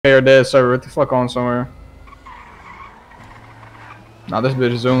Air dead server. What the fuck on somewhere? Nah, this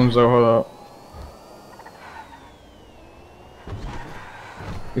bitch zooms though. Hold up.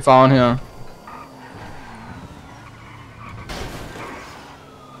 We following him.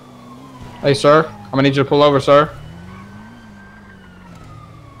 Hey, sir. I'm gonna need you to pull over, sir.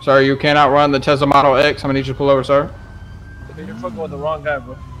 Sir, you can't outrun the Tesla Model X. I'm gonna need you to pull over, sir. You're fucking with the wrong guy,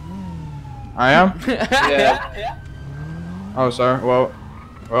 bro. I am? Yeah. Oh, sir. Well,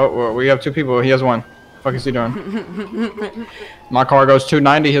 we have two people. He has one. What the fuck is he doing? My car goes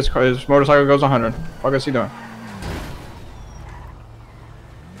 290. His motorcycle goes 100. What the fuck is he doing?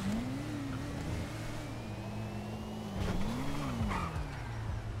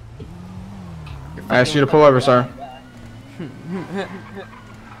 I asked you to pull over, sir.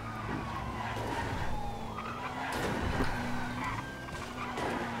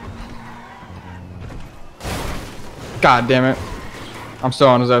 God damn it. I'm still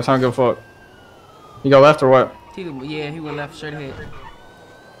on his ass. I don't give a fuck. You go left or what? Yeah, he went left straight ahead.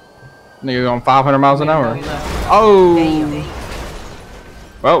 Nigga going 500 miles an hour. Oh!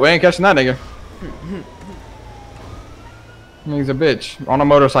 Well, we ain't catching that nigga. He's a bitch. On a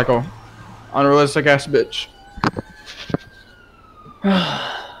motorcycle. Unrealistic ass bitch.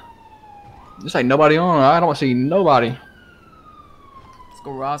 This ain't nobody on. I don't see nobody. Let's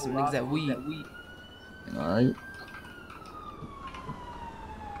go rob some niggas that weed. Alright.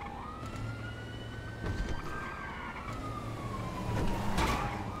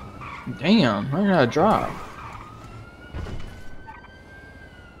 Damn, I gotta drive.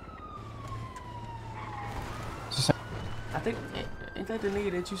 I think, ain't that the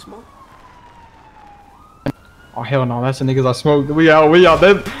nigga that you smoke? Oh hell no, that's the niggas I smoked. We out.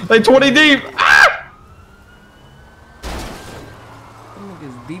 They 20 deep. Ah! Them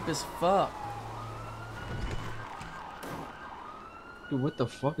niggas deep as fuck. Dude, what the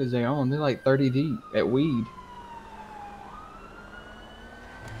fuck is they on? They're like 30 deep at weed.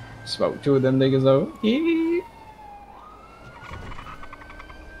 Smoke two of them niggas though.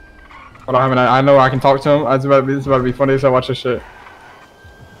 Hold on, I know I can talk to him. This is about to be funny as I watch this shit.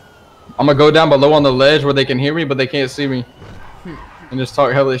 I'm gonna go down below on the ledge where they can hear me, but they can't see me. And just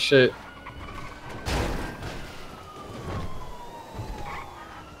talk hella shit.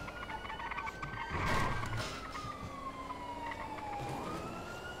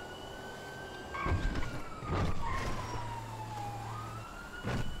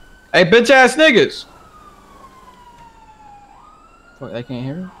 Hey, bitch ass niggas! Fuck, they can't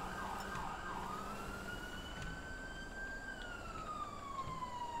hear me?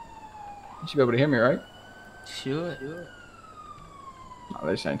 You should be able to hear me, right? Sure. No,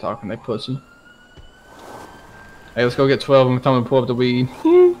 they just ain't talking, they pussy. Hey, let's go get 12 and tell them to pull up the weed.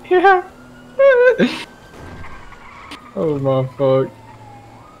 Yeah. Oh my fuck.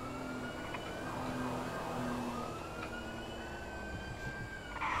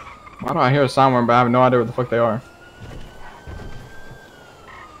 Why do I hear a siren, but I have no idea what the fuck they are?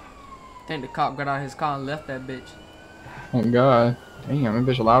 I think the cop got out of his car and left that bitch. Oh god. Damn,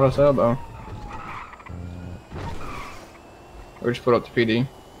 that bitch loud as hell though. We just put up the PD.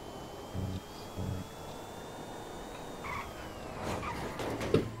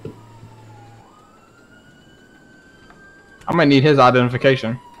 I might need his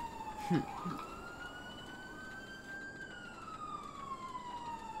identification.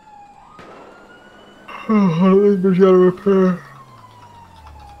 Oh, this bitch gotta repair.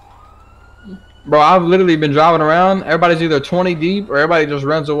 Bro, I've literally been driving around. Everybody's either 20 deep or everybody just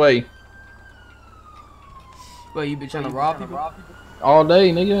runs away. Well, you been trying to rob people? All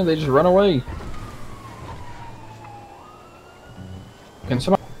day, nigga. They just run away. Can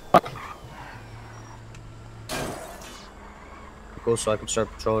somebody... Cool, so I can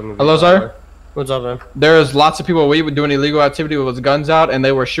start patrolling the Hello, sir? What's up, man? There's lots of people we were doing illegal activity with guns out, and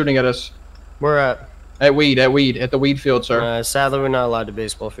they were shooting at us. Where at? At the weed field, sir. Sadly, we're not allowed to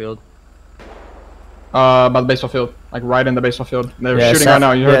baseball field. By the baseball field. Like, right in the baseball field. They're shooting right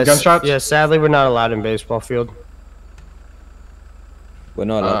now. You heard gunshots? Yeah, sadly, we're not allowed in baseball field. We're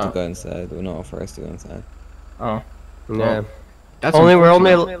not allowed to go inside. We're not authorized to go inside. Oh. Yeah. Well, that's we're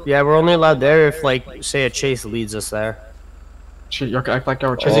only allowed there if, like, say a chase leads us there. Shit, you act like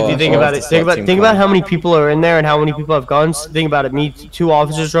y'all were Because chasing. if you think about it, think about how many people are in there and how many people have guns. Think about it. Me, two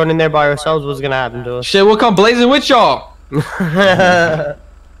officers running there by ourselves. What's gonna happen to us? Shit, we'll come blazing with y'all.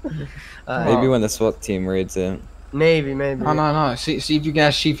 Maybe when the SWAT team raids it. Maybe. No. See if you can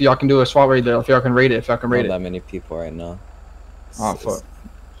ask Chief if y'all can do a SWAT raid there. If y'all can raid it. Not that many people right now. Oh fuck.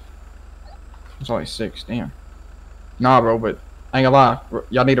 It's only 6. Damn. Nah, bro, but I ain't gonna lie.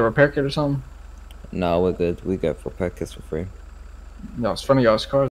 Y'all need a repair kit or something? No, we're good. We get repair kits for free. No, it's front of y'all's car.